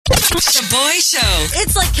Shaboy Show.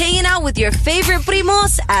 It's like hanging out with your favorite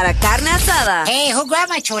primos at a carne asada. Hey, who grabbed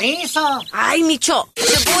my chorizo? Ay, Micho.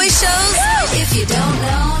 Shaboy Shows. If you don't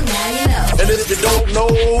know, now you know. And if you don't know,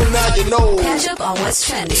 now you know. Catch up on what's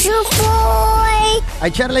trending. A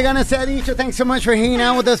echarle ganas se ha dicho. Thanks so much for hanging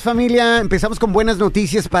out with us, familia. Empezamos con buenas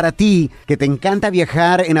noticias para ti, que te encanta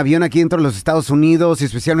viajar en avión aquí dentro de los Estados Unidos, y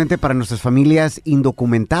especialmente para nuestras familias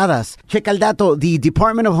indocumentadas. Checa el dato. The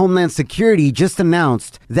Department of Homeland Security just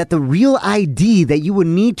announced that the real ID that you would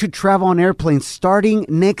need to travel on airplanes starting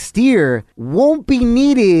next year won't be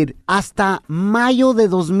needed hasta mayo de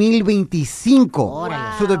 2025.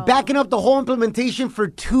 Wow. So they're backing up the whole implementation for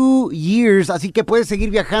 2 years, así que puedes seguir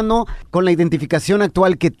viajando con la identificación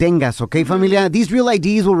actual que tengas, ¿ok, familia? These real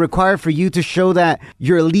IDs will require for you to show that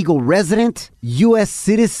you're a legal resident, U.S.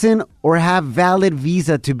 citizen, or have valid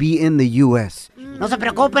visa to be in the U.S. No se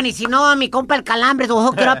preocupen, y si no, mi compa el Calambres will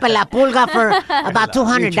hook it up en la pulga for about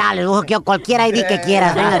 $200. We'll hook you up cualquier ID que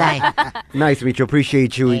quieras. Venga de ahí. Nice, Micho.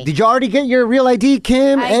 Appreciate you. Did you already get your real ID,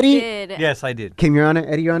 Kim, Eddie? Did. Yes, I did. Kim, you're on it?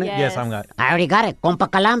 Eddie, you're on it? Yes, I'm got it. I already got it. Compa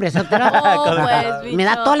Calambres, hook it up. Me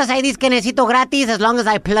da todas las IDs que necesito gratis as long as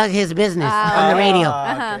I plug his business on the radio.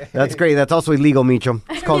 Okay. That's great. That's also illegal, Micho.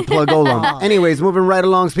 It's called plugolum. Anyways, moving right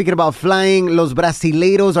along. Speaking about flying, los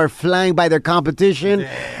brasileiros are flying by their competition.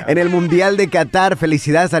 En el Mundial de Qatar,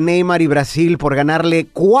 felicidades a Neymar y Brasil por ganarle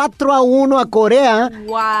 4-1 a Corea.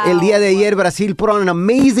 Wow. El día de ayer, Brasil put on an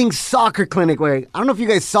amazing soccer clinic where, I don't know if you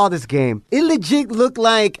guys saw this game. It legit looked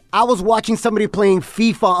like I was watching somebody playing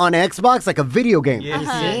FIFA on Xbox, like a video game. Yeah,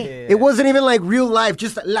 yeah. It wasn't even like real life,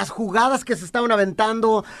 just las jugadas que se estaban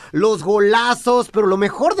aventando, los golazos, pero lo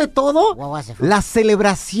mejor de todo, What was it? la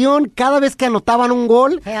celebración cada vez que anotaban un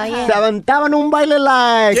gol, Hell yeah. se aventaban un baile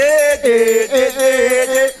like...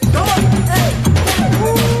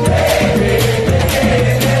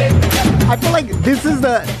 I feel like this is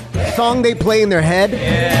the song they play in their head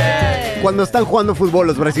cuando están jugando fútbol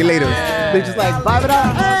los brasileiros. They're just like,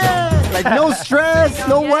 "Vibra, like no stress,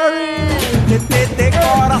 no worries."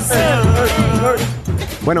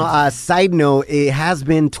 Bueno, a side note, it has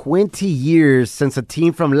been 20 years since a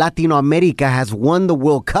team from Latino America has won the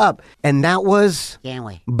World Cup, and that was ¿Quién,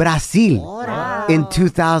 güey? Brasil in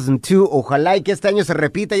 2002. Ojalá y que este año se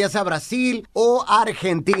repita, ya sea Brasil o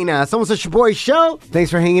Argentina. Somos el Shaboy Show.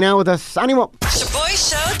 Thanks for hanging out with us. ¡Ánimo!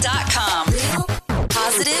 ShaboyShow.com. Real,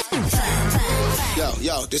 positive,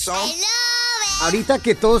 Yo, this song? Ahorita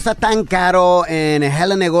que todo está tan caro and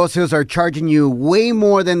hella negocios are charging you way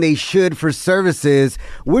more than they should for services,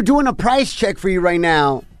 we're doing a price check for you right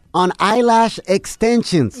now on eyelash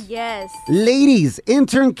extensions. Yes. Ladies,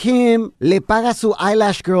 intern Kim le paga su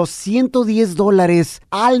eyelash girl $110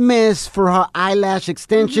 al mes for her eyelash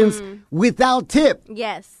extensions without tip.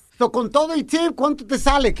 Yes. So con todo y tip, ¿cuánto te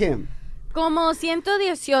sale, Kim? Como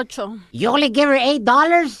 118. You only give her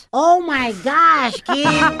 $8? Oh my gosh, kid.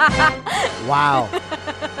 Wow.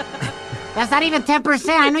 That's not even 10%.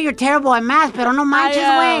 I know you're terrible at math, pero no manches,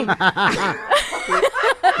 güey.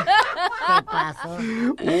 ¿Qué pasó?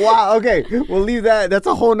 Wow, okay, we'll leave that. That's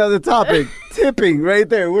a whole nother topic. Tipping right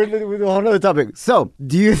there. We're a whole nother topic. So,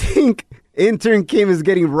 do you think intern Kim is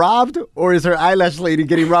getting robbed, or is her eyelash lady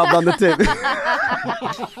getting robbed on the tip?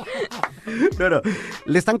 No.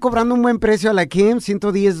 ¿Le están cobrando un buen precio a la Kim?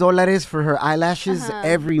 $110 for her eyelashes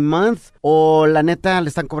every month. ¿O la neta le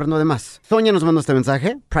están cobrando de más? Sonia nos mandó este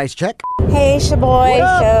mensaje. Price check. Hey, Shaboy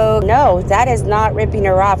Show. No, that is not ripping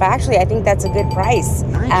her off. Actually, I think that's a good price.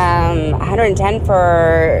 Nice. 110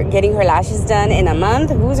 for getting her lashes done in a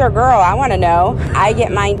month. Who's her girl? I want to know. I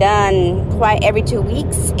get mine done quite every 2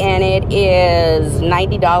 weeks, and it is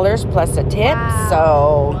 $90 plus a tip. Wow.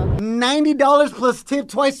 So $90 plus tip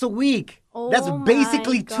twice a week. Oh That's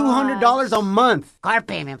basically my $200 a month. Car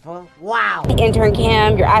payment, fool. Wow. intern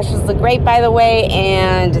Cam, your ashes look great, by the way,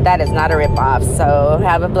 and that is not a rip-off. So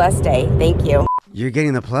have a blessed day. Thank you. You're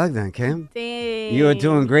getting the plug then, Kim. Dang. You're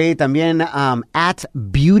doing great. También at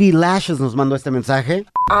Beauty Lashes nos mandó este mensaje.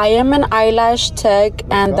 I am an eyelash tech,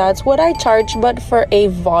 and that's what I charge, but for a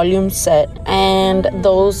volume set. And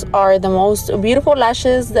those are the most beautiful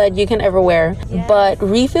lashes that you can ever wear. Yes. But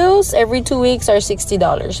refills every 2 weeks are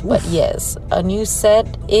 $60. But yes, a new set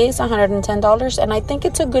is $110, and I think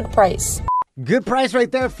it's a good price. Good price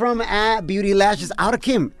right there from at Beauty Lashes. Ahora,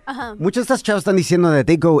 Kim, muchas de estas chavas están diciendo that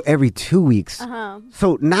they go every 2 weeks.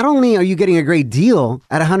 So not only are you getting a great deal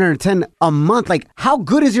at $110 a month, like how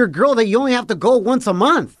good is your girl that you only have to go once a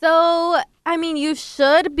month? So, I mean, you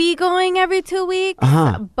should be going every 2 weeks,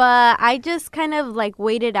 but I just kind of like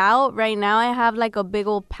wait it out. Right now, I have like a big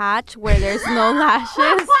old patch where there's no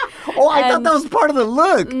lashes. Oh, I thought that was part of the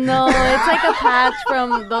look. No, it's like a patch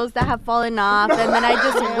from those that have fallen off, and then I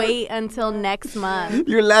just wait until next month.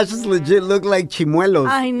 Your lashes legit look like chimuelos.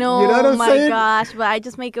 I know, You know what I'm my saying? gosh, but I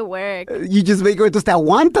just make it work. You just make it, entonces te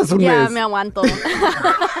aguantas un Yeah, mes. me aguanto.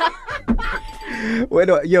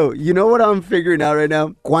 Bueno, yo, you know what I'm figuring out right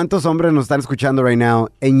now? ¿Cuántos hombres nos están escuchando right now?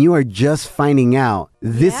 And you are just finding out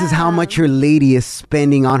this is how much your lady is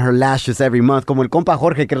spending on her lashes every month. Como el compa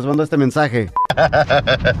Jorge que nos mandó este mensaje.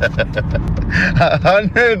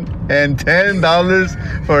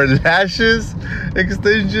 $110 for lashes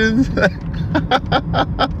extensions?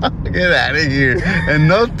 Get out of here. And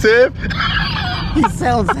no tip? He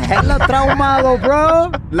sounds hella traumado,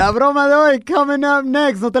 bro. La broma de hoy coming up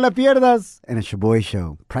next. No te la pierdas. En el Shaboy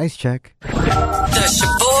Show. Price check. The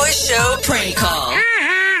Shaboy Show prank call.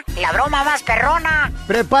 La broma más perrona.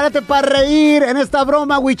 Prepárate para reír. En esta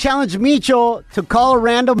broma, we challenge Micho to call a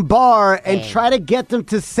random bar and try to get them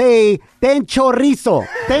to say Ten Chorizo.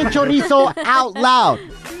 Ten Chorizo out loud.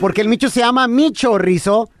 Porque el Micho se llama Micho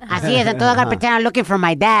Rizzo. Así es, entonces I'm pretend I'm looking for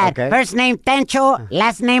my dad. Okay. First name Tencho,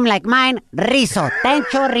 last name like mine, Rizzo.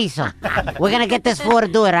 Tencho Rizzo. We're gonna get this fool to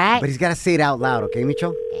do it, all But right? he's got to say it out loud, okay,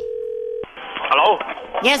 Micho? Hello?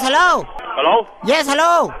 Yes, hello. Hello? Yes,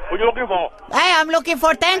 hello. Who you looking for? Hey, I'm looking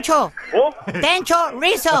for Tencho. Who? Tencho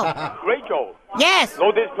Rizzo. Rachel. Yes.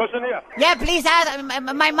 Know this person here? Yeah, please ask.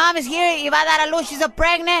 My mom is here. Iba a dar a luz. She's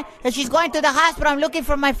pregnant, and she's going to the hospital. I'm looking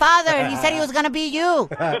for my father. He said he was gonna be you.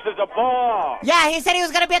 This is a bar. Yeah, he said he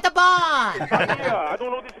was gonna be at the bar. Here, I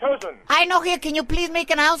don't know this person. I know here. Can you please make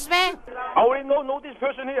an announcement? I already know this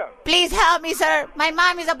person here. Please help me, sir. My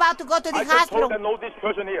mom is about to go to the I just hospital. told them know this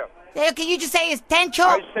person here. Can you just say it's Tencho?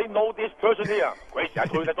 I say know this person here. Wait, I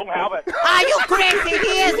told you that don't have it. Are you crazy?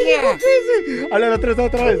 He is here. Háblale otra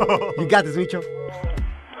vez. You got this, Micho.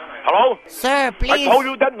 Hello? Sir, please. I told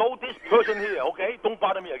you that know this person here, okay? Don't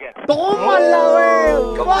bother me again. Tómala,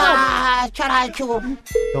 güey. Come on. Charachu.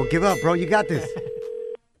 Don't give up, bro. You got this.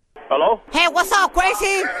 Hello? Hey, what's up,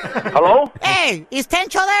 crazy? Hello? Hey, is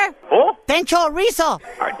Tencho there? Who? Tencho Rizzo.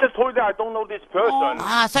 I just told you that I don't know this person.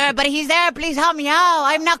 Sir, but he's there. Please help me out.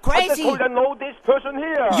 I'm not I just crazy. told you I know this person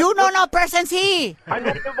here. You know no person's he. I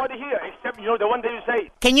know everybody here except, the one that you say.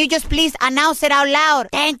 Can you just please announce it out loud?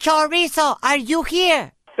 Tencho Rizzo, are you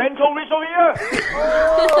here? Central Rizzo here?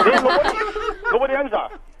 Hey, nobody answer.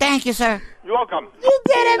 Thank you, sir. You're welcome. You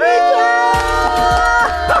did it,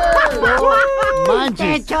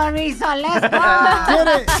 Manches. Tencho Rizzo, let's go.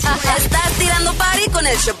 Estás tirando party con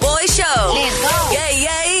el Shaboy Show. Let's go. Yay,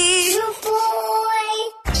 yay.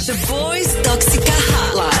 Shaboy's Toxica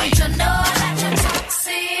Hotline.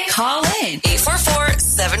 Call in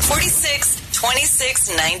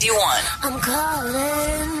 844-746-2691. I'm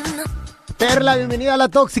calling. Perla, bienvenida a la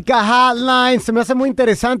Tóxica Hotline. Se me hace muy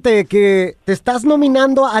interesante que te estás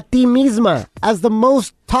nominando a ti misma as the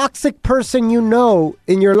most toxic person you know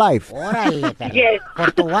in your life. Órale, Perla. Yes.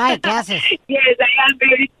 Por tu guay, ¿qué haces? Yes, I am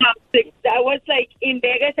very toxic. I was like in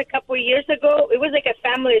Vegas a couple of years ago. It was like a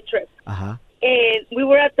family trip. Uh-huh. And we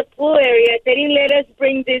were at the pool area. They didn't let us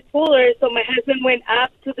bring this cooler, so my husband went up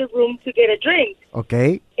to the room to get a drink.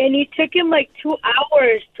 Okay. And it took him like 2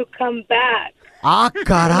 hours to come back. Ah, I was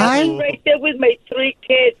caray. right there with my 3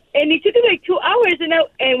 kids. And it took him like 2 hours.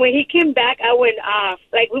 And when he came back, I went off.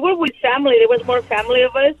 Like, we were with family. There was more family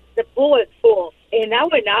of us. The pool was full. And I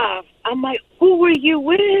went off. I'm like, who were you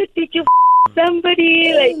with? Did you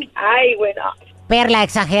somebody? Like, I went off. Perla,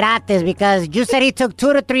 exagerates, because you said it took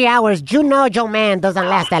 2 to 3 hours. You know your man doesn't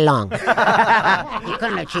last that long. You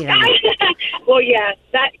couldn't have cheated on me. Well, yeah,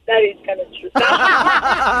 that is kind of true.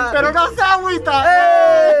 Pero no se agüita.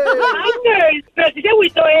 Pero sí se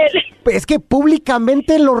agüitó él. Es que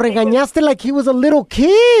públicamente lo regañaste like he was a little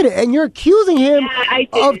kid, and you're accusing him I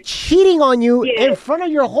did. of cheating on you Yes. in front of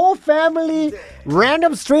your whole family,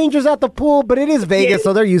 random strangers at the pool, but it is Vegas, Yes.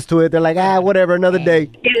 so they're used to it. They're like, whatever, another day.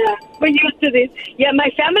 Yeah, we're used to this. Yeah, my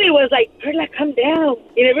family was like, Perla, come down.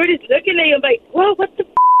 And everybody's looking at you. I'm like, well, what the f***?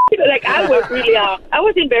 Like, I was really off. I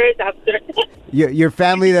was embarrassed after. Your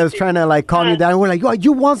family that was trying to like calm you down, we're like,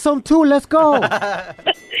 you want some too? Let's go.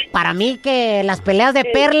 Para mí que las peleas de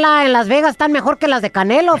Perla en Las Vegas están mejor que las de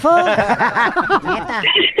Canelo, fo. Neta.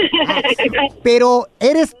 Pero,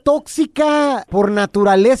 ¿eres tóxica por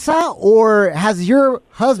naturaleza, or has your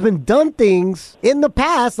husband done things in the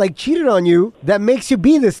past, like cheated on you, that makes you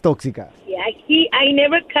be this tóxica? Yeah, I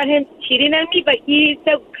never caught him cheating on me, but he's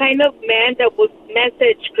the kind of man that would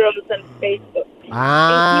message girls on Facebook. And he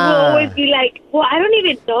will always be like, well, I don't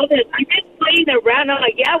even know this. I'm just playing around. I'm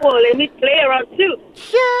like, yeah, well, let me play around too.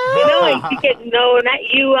 You know, and he gets, no, not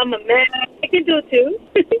you. I'm a man. can do too.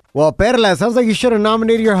 Well, Perla, sounds like you should have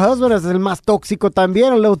nominated your husband as el más tóxico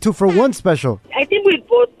también, a little 2-for-1 special. I think we're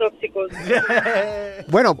both toxicos.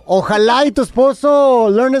 Bueno, ojalá y tu esposo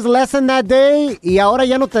learn his lesson that day y ahora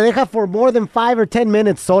ya no te deja for more than 5 or 10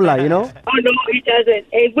 minutes sola, you know? Oh, no, he doesn't.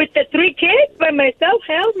 And with the 3 kids by myself,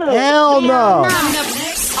 hell no. Hell no. Coming up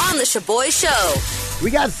next on The Shaboy Show.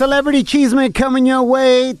 We got Celebrity Chisme coming your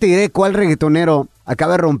way. Te diré cuál reggaetonero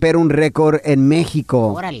acaba de romper un récord en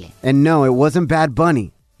México. Órale. And no, it wasn't Bad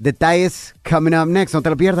Bunny. Detalles coming up next. No te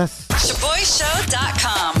lo pierdas.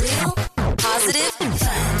 ShaboyShow.com. Real, positive,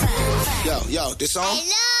 Yo, this song?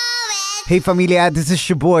 Hey familia, this is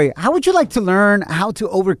Shaboy. How would you like to learn how to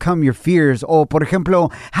overcome your fears? Or, por ejemplo,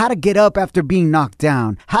 how to get up after being knocked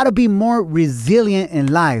down? How to be more resilient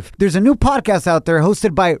in life? There's a new podcast out there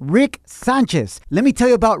hosted by Rick Sanchez. Let me tell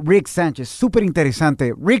you about Rick Sanchez. Super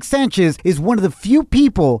interesante. Rick Sanchez is one of the few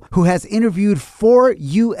people who has interviewed 4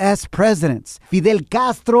 U.S. presidents. Fidel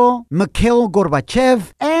Castro, Mikhail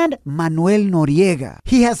Gorbachev, and Manuel Noriega.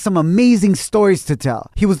 He has some amazing stories to tell.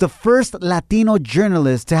 He was the first Latino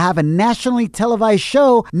journalist to have a nationally televised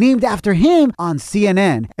show named after him on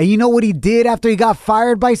CNN. And you know what he did after he got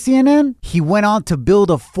fired by CNN? He went on to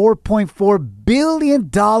build a $4.4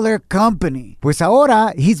 billion company. Pues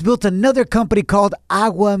ahora, he's built another company called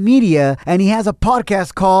Agua Media, and he has a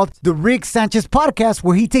podcast called The Rick Sanchez Podcast,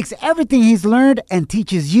 where he takes everything he's learned and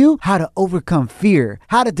teaches you how to overcome fear,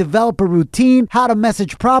 how to develop a routine, how to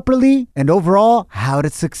message properly, and overall, how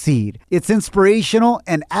to succeed. It's inspirational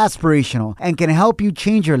and aspirational and can help you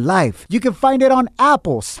change your life. You can find it on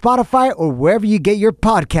Apple, Spotify, or wherever you get your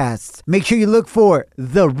podcasts. Make sure you look for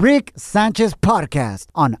The Rick Sanchez Podcast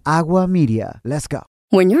on Agua Media. Let's go.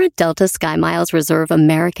 When you're a Delta SkyMiles Reserve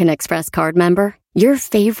American Express card member, your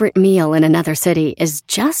favorite meal in another city is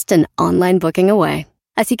just an online booking away.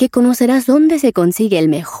 Así que conocerás dónde se consigue el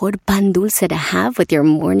mejor pan dulce to have with your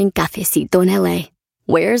morning cafecito en LA.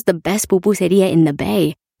 Where's the best pupusería in the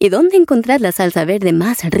Bay? Y dónde encontrar la salsa verde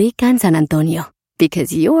más rica en San Antonio.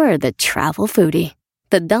 Because you're the travel foodie.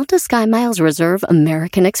 The Delta SkyMiles Reserve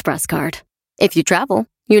American Express card. If you travel,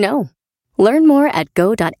 you know. Learn more at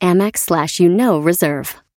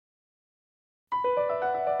go.amex/reserve.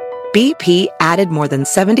 BP added more than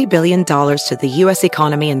 $70 billion to the U.S.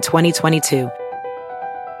 economy in 2022.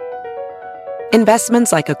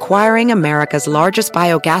 Investments like acquiring America's largest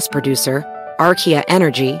biogas producer, Archaea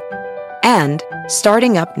Energy, and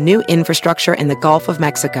starting up new infrastructure in the Gulf of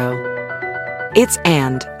Mexico. It's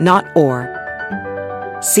and, not or.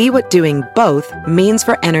 See what doing both means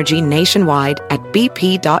for energy nationwide at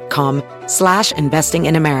bp.com/investing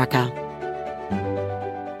in America.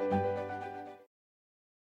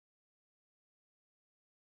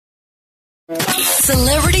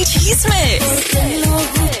 Celebrity Chisme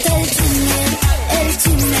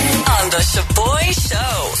on The Shaboy Show.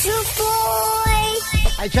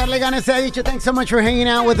 A echarle ganas se ha dicho. Thanks so much for hanging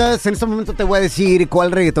out with us. En este momento te voy a decir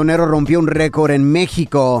cuál reggaetonero rompió un récord en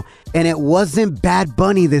México. And it wasn't Bad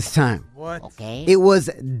Bunny this time. What? Okay. It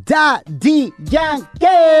was Daddy Yankee.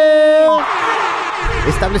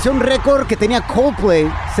 Estableció un récord que tenía Coldplay.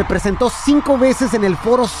 Se presentó 5 veces en el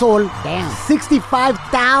Foro Sol. Damn.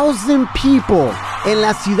 65,000 people en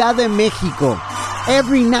la Ciudad de México.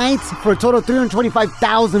 Every night for a total of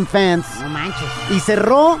 325,000 fans. No manches. Y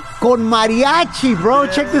cerró con mariachi, bro.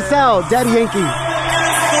 Check this out. Daddy Yankee.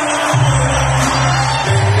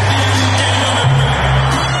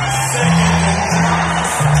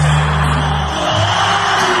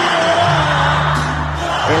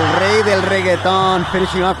 El rey del reggaetón,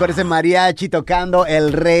 finishing off con ese mariachi tocando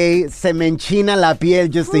El Rey. Se me enchina la piel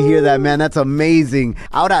just to hear that, man. That's amazing.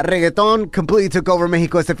 Ahora, reggaetón completely took over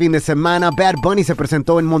México este fin de semana. Bad Bunny se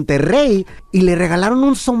presentó en Monterrey y le regalaron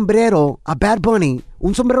un sombrero a Bad Bunny.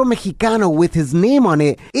 Un sombrero mexicano with his name on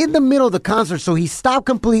it in the middle of the concert, so he stopped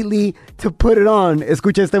completely to put it on.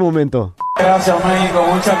 Escucha este momento. Gracias, México.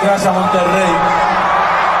 Muchas gracias, Monterrey.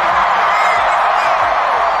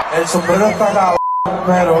 El sombrero está acabado.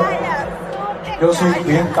 Pero yo soy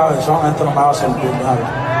bien cabezón, esto no me va a servir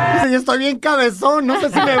nada. Dice, yo estoy bien cabezón, no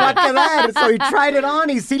sé si me va a quedar. So he tried it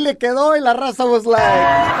on y sí le quedó y la raza was like...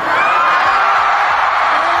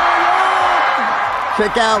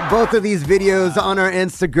 Check out both of these videos on our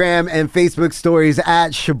Instagram and Facebook stories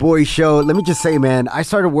at Shaboy Show. Let me just say, man, I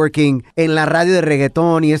started working en la radio de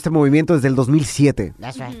reggaetón y este movimiento desde el 2007.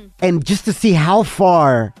 That's right. And just to see how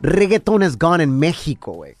far reggaetón has gone en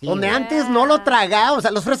México, güey. Sí, donde antes no lo tragaba, o sea,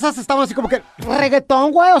 los fresas estaban así como que,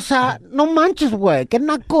 reggaetón, güey, o sea, no manches, güey, qué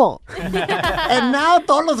naco. And now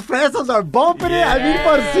todos los fresas are bumping it al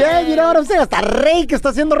 1000%, you know what I'm saying? Hasta Rey que está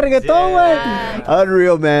haciendo reggaetón, güey.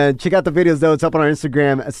 Unreal, man. Check out the videos, though. It's up on our Instagram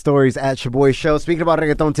Instagram stories at Shaboy Show. Speaking about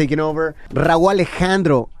reggaeton taking over, Raúl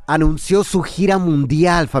Alejandro anunció su gira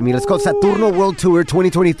mundial, familia. It's called Saturno World Tour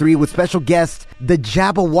 2023 with special guests, the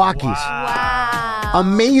Jabbawockeez. Wow.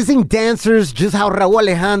 Amazing dancers, just how Raúl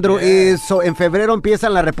Alejandro is. So, en febrero empieza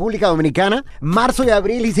en la República Dominicana. Marzo y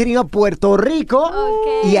abril, he's hitting up Puerto Rico.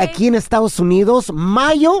 Okay. Y aquí en Estados Unidos,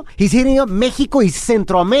 mayo, he's hitting up México y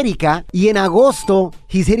Centroamérica. Y en agosto,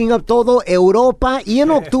 he's hitting up todo Europa. Y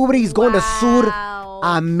en octubre, he's going to Sur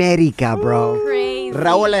América, bro. Crazy.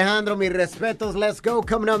 Raúl Alejandro, mis respetos. Let's go.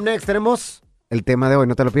 Coming up next, tenemos el tema de hoy.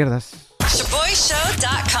 No te lo pierdas.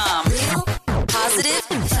 ShaboyShow.com. Real, positive,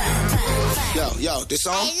 fun. Yo, this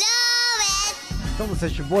song? Somos el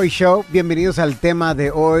Shaboy Show. Bienvenidos al tema de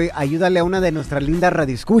hoy. Ayúdale a una de nuestras lindas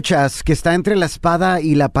radioescuchas que está entre la espada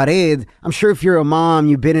y la pared. I'm sure if you're a mom,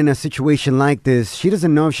 you've been in a situation like this. She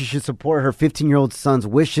doesn't know if she should support her 15-year-old son's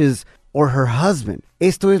wishes or her husband.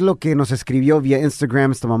 Esto es lo que nos escribió via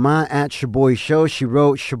Instagram esta mamá at Shaboy Show. She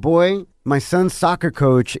wrote, Shaboy, my son's soccer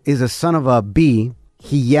coach is a son of a B.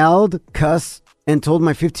 He yelled, cussed, and told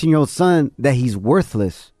my 15-year-old son that he's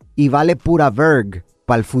worthless. Y vale pura verg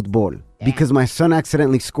pa'l fútbol. Because my son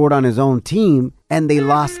accidentally scored on his own team and they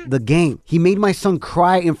lost the game. He made my son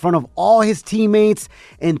cry in front of all his teammates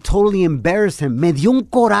and totally embarrassed him. Me dio un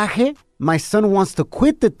coraje. My son wants to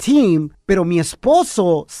quit the team, pero mi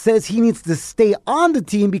esposo says he needs to stay on the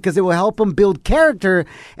team because it will help him build character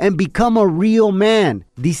and become a real man.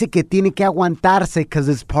 Dice que tiene que aguantarse because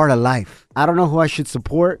it's part of life. I don't know who I should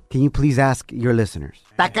support. Can you please ask your listeners?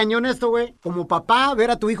 Está cañón esto, güey. Como papá,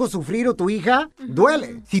 ver a tu hijo sufrir o tu hija,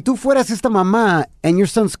 duele. Si tú fueras esta mamá and your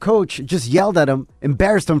son's coach just yelled at him,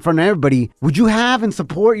 embarrassed him in front of everybody, would you have and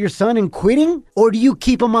support your son in quitting? Or do you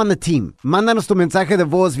keep him on the team? Mándanos tu mensaje de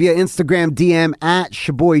voz via Instagram DM at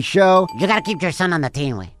Shaboy Show. You gotta keep your son on the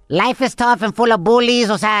team, güey. Life is tough and full of bullies.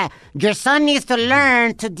 O sea, your son needs to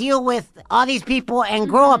learn to deal with all these people and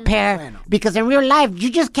grow a pair. Because in real life,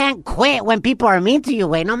 you just can't quit when people are mean to you,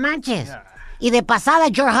 güey. No manches. Yeah. Y de pasada,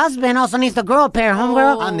 your husband also needs to grow a pair,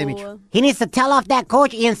 homegirl. Ande, Micho. He needs to tell off that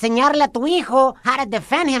coach y enseñarle a tu hijo how to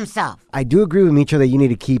defend himself. I do agree with Micho that you need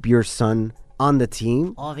to keep your son on the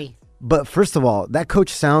team. Obvi. But first of all, that coach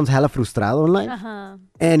sounds hella frustrado in life. Uh-huh.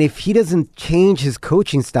 And if he doesn't change his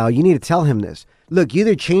coaching style, you need to tell him this. Look, you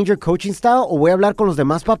either change your coaching style o voy a hablar con los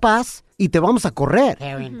demás papás y te vamos a correr.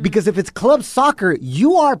 Because if it's club soccer,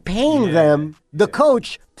 you are paying them, the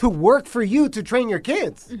coach, to work for you to train your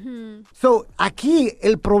kids. So aquí,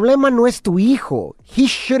 el problema no es tu hijo. He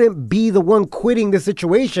shouldn't be the one quitting the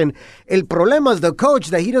situation. El problema is the coach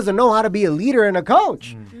that he doesn't know how to be a leader and a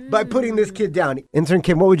coach by putting this kid down. Intern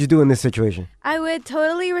Kim, what would you do in this situation? I would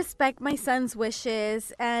totally respect my son's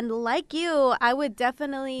wishes, and like you, I would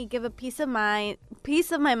definitely give a piece of my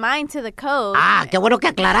mind to the coach. Ah, qué bueno que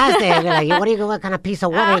aclaraste. Like, what kind of piece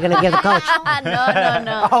of what are you going to give the coach?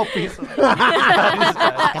 No. Oh, piece of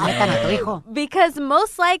Que metan a tu hijo. Because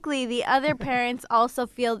most likely the other parents also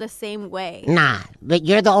feel the same way. Nah, but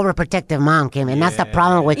you're the overprotective mom, Kim, and that's the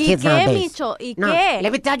problem with kids nowadays. Micho? ¿Y No, qué?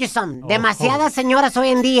 let me tell you something. Demasiadas señoras hoy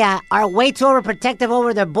en día are way too overprotective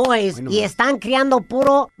over their boys y están criando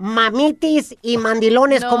puro mamitis y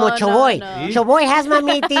mandilones como Choboy. no. Choboy has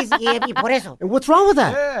mamitis y por eso. And what's wrong with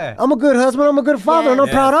that? Yeah. I'm a good husband, I'm a good father, and I'm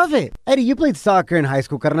Yeah. proud of it. Eddie, you played soccer in high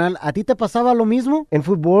school, carnal. ¿A ti te pasaba lo mismo en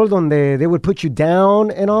fútbol donde they would put you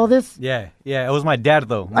down and all this? Yeah, it was my dad,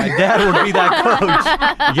 though. My dad would be that coach,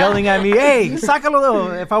 yelling at me, hey, sácalo,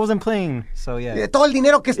 though, if I wasn't playing. So, yeah. Todo el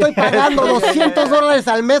dinero que estoy pagando, $200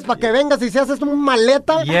 al mes para que vengas y se haces una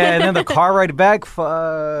maleta. Yeah, and then the car ride back,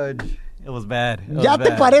 fudge. It was bad. Ya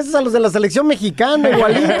te pareces a los de la selección mexicana,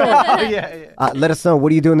 igualito. Yeah. Let us know, what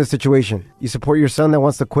do you do in this situation? You support your son that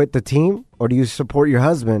wants to quit the team? Or do you support your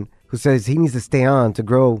husband who says he needs to stay on to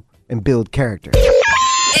grow and build character?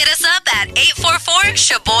 Hit us up at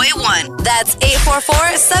 844-SHABOY1. That's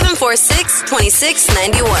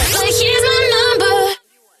 844-746-2691. But here's my number,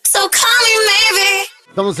 so call me maybe.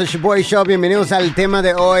 Somos el Shaboy Show, bienvenidos al tema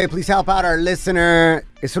de hoy. Please help out our listener.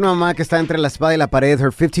 Es una mamá que está entre la espada y la pared.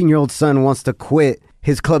 Her 15-year-old son wants to quit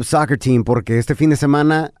his club soccer team porque este fin de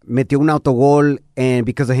semana metió un autogol and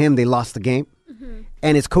because of him they lost the game.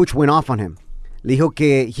 And his coach went off on him. Le dijo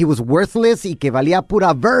que he was worthless y que valía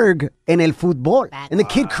pura verg en el fútbol. And the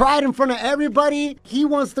kid cried in front of everybody. He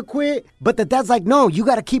wants to quit. But the dad's like, no, you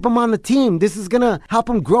got to keep him on the team. This is going to help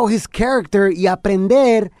him grow his character y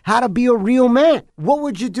aprender how to be a real man. What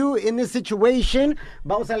would you do in this situation?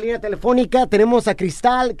 Vamos a la línea telefónica. Tenemos a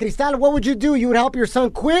Cristal. Cristal, what would you do? You would help your son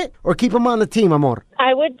quit or keep him on the team, amor?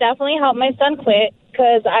 I would definitely help my son quit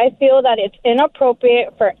because I feel that it's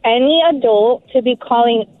inappropriate for any adult to be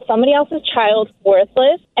calling somebody else's child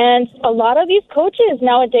worthless And a lot of these coaches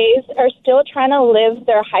nowadays are still trying to live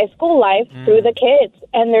their high school life through the kids,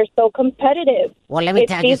 and they're so competitive. Well, let me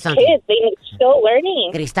tell you something. These kids, they're still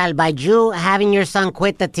learning. Cristal, by you having your son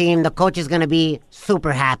quit the team, the coach is going to be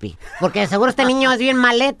super happy. Porque seguro este niño es bien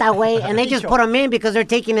maleta, güey, and they just put him in because they're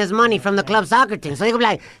taking his money from the club soccer team. So they're going to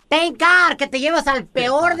be like, thank God que te llevas al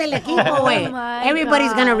peor del equipo, güey.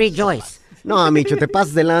 Everybody's going to rejoice. No, Micho, te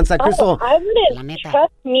pasas de lanza. Crystal. I wouldn't.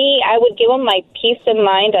 Trust me, I would give him my peace of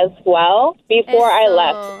mind as well before I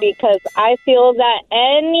left, because I feel that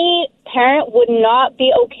any parent would not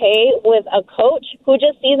be okay with a coach who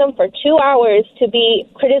just sees them for 2 hours to be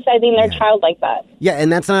criticizing their child like that. Yeah,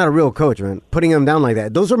 and that's not a real coach, man. Putting them down like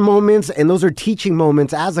that. Those are moments, and those are teaching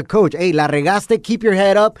moments as a coach. Hey, la regaste, keep your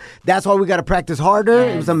head up. That's why we got to practice harder.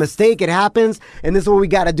 It was a mistake, it happens, and this is what we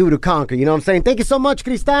got to do to conquer. You know what I'm saying? Thank you so much,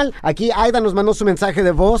 Cristal. Aquí Aida nos mandó su mensaje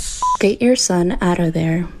de voz. Get your son out of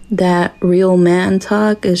there. That real man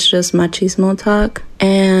talk is just machismo talk.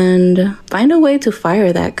 And find a way to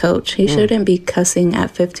fire that coach. He shouldn't be cussing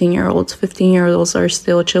at 15-year-olds. 15-year-olds are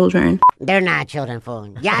still children. They're not children, fool.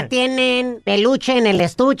 Ya tienen peluche en el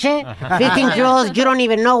estuche. 15-year-olds, you don't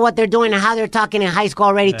even know what they're doing and how they're talking in high school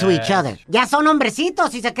already to each other. Ya son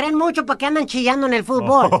hombrecitos y se creen mucho porque andan chillando en el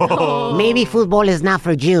fútbol. Maybe football is not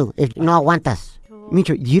for you if no aguantas.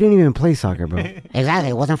 Micho, you didn't even play soccer, bro.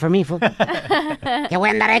 Exactly, it wasn't for me, fool. Que voy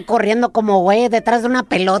a andar ahí corriendo como güey detrás de una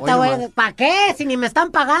pelota, güey. ¿Para qué? Si ni me están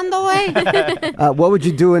pagando, güey. What would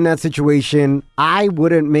you do in that situation? I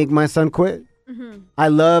wouldn't make my son quit. I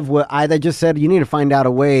love what Ida just said. You need to find out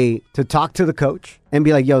a way to talk to the coach and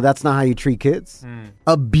be like, yo, that's not how you treat kids.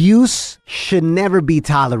 Abuse should never be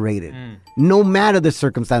tolerated. No matter the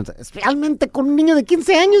circumstances. Especialmente con un niño de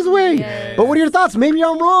 15 años, güey. Yes. But what are your thoughts? Maybe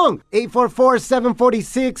I'm wrong.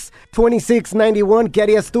 844-746-2691. ¿Qué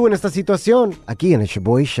harías tú en esta situación? Aquí en el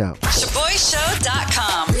Shaboy Show.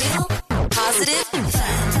 ShaboyShow.com. Real, positive.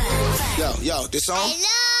 Yo, this song?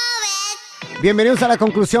 Bienvenidos a la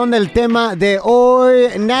conclusión del tema de hoy.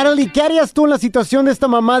 Natalie, ¿qué harías tú en la situación de esta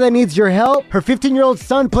mamá that needs your help? Her 15-year-old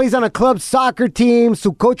son plays on a club soccer team.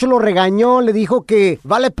 Su coach lo regañó, le dijo que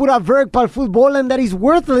vale pura verg para el fútbol and that he's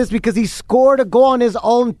worthless because he scored a goal on his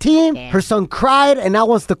own team. Yeah. Her son cried and now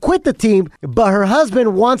wants to quit the team, but her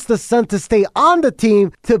husband wants the son to stay on the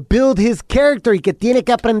team to build his character y que tiene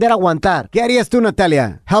que aprender a aguantar. ¿Qué harías tú,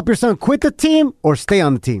 Natalia? Help your son quit the team or stay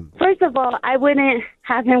on the team? First of all, I wouldn't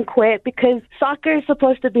have him quit because soccer is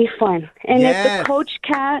supposed to be fun. And if the coach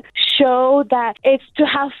can't show that it's to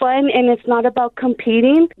have fun and it's not about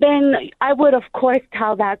competing, then I would, of course,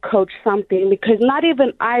 tell that coach something because not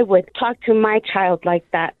even I would talk to my child like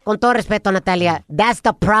that. Con todo respeto, Natalia, that's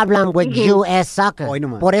the problem with U.S. soccer.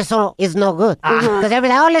 Por eso it's no good. Because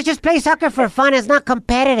everything, let's just play soccer for fun. It's not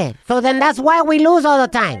competitive. So then that's why we lose all the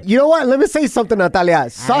time. You know what? Let me say something, Natalia.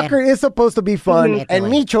 Soccer is supposed to be fun. And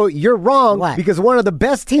Micho, you're wrong because one of the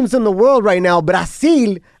best teams in the world right now,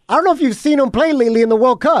 Brazil, I don't know if you've seen them play lately in the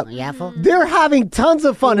World Cup. Yeah, fool. They're having tons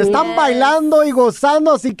of fun. Están bailando y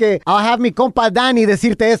gozando, así que I'll have mi compa Danny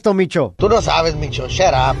decirte esto, Micho. Tú no sabes, Micho.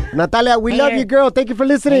 Shut up. Natalia, we love you, girl. Thank you for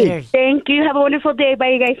listening. Haters. Thank you. Have a wonderful day.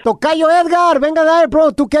 Bye, guys. Tocayo Edgar, venga de ahí,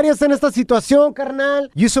 bro. ¿Tú qué harías en esta situación, carnal?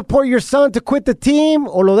 You support your son to quit the team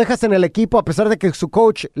o lo dejas en el equipo a pesar de que su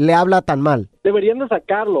coach le habla tan mal? Deberían de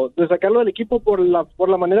sacarlo del equipo por la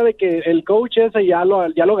manera de que el coach ese ya lo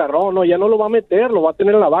agarró, ¿no? Ya no lo va a meter, lo va a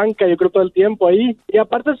tener en la banca, yo creo, todo el tiempo ahí. Y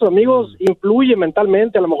aparte sus amigos influyen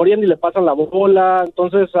mentalmente, a lo mejor ya ni le pasan la bola,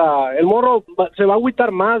 entonces el morro se va a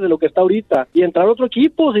agüitar más de lo que está ahorita. Y entrar a otro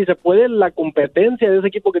equipo, si se puede, la competencia de ese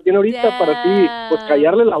equipo que tiene ahorita para así, pues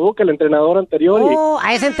callarle la boca al entrenador anterior.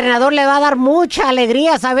 A ese entrenador le va a dar mucha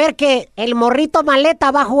alegría saber que el morrito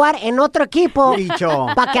maleta va a jugar en otro equipo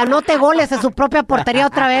para que anote goles en su propia portería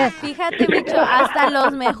otra vez. Fíjate, Micho, hasta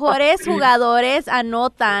los mejores jugadores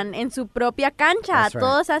anotan en su propia cancha.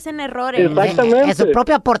 Todos hacen errores. Exactamente. En su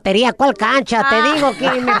propia portería. ¿Cuál cancha? Te digo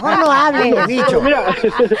que mejor no hables, Micho.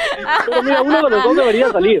 Pero mira, uno de los dos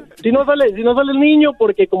debería salir. Si no sale el niño,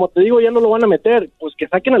 porque como te digo, ya no lo van a meter, pues que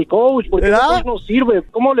saquen al coach, porque el coach no sirve.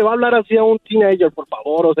 ¿Cómo le va a hablar así a un teenager, por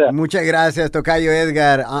favor? O sea. Muchas gracias, Tocayo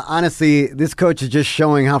Edgar. Honestly, this coach is just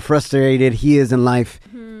showing how frustrated he is in life.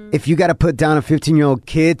 If you got to put down a 15-year-old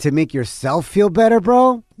kid to make yourself feel better,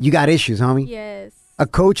 bro, you got issues, homie. Yes. A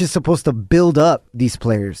coach is supposed to build up these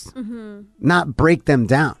players, not break them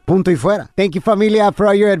down. Punto y fuera. Thank you, familia, for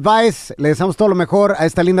all your advice. Le deseamos todo lo mejor a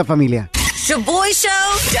esta linda familia.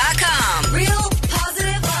 ShaboyShow.com. Real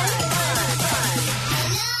positive fun.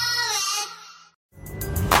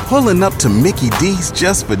 Pulling up to Mickey D's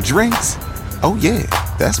just for drinks? Oh, yeah,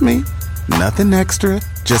 that's me. Nothing extra,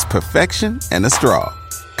 just perfection and a straw.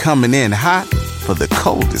 Coming in hot for the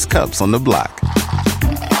coldest cups on the block.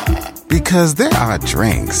 Because there are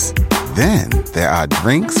drinks. Then there are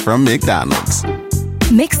drinks from McDonald's.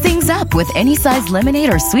 Mix things up with any size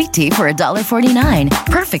lemonade or sweet tea for $1.49.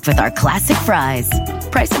 Perfect with our classic fries.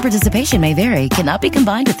 Price and participation may vary. Cannot be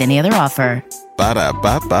combined with any other offer.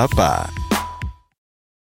 Ba-da-ba-ba-ba.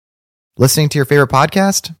 Listening to your favorite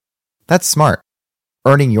podcast? That's smart.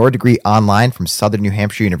 Earning your degree online from Southern New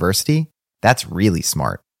Hampshire University? That's really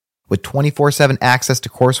smart. With 24/7 access to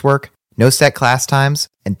coursework, no set class times,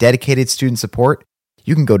 and dedicated student support,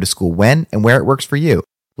 you can go to school when and where it works for you.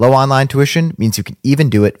 Low online tuition means you can even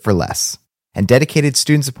do it for less. And dedicated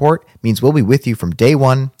student support means we'll be with you from day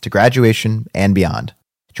one to graduation and beyond.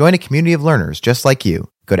 Join a community of learners just like you.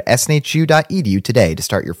 Go to snhu.edu today to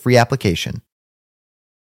start your free application.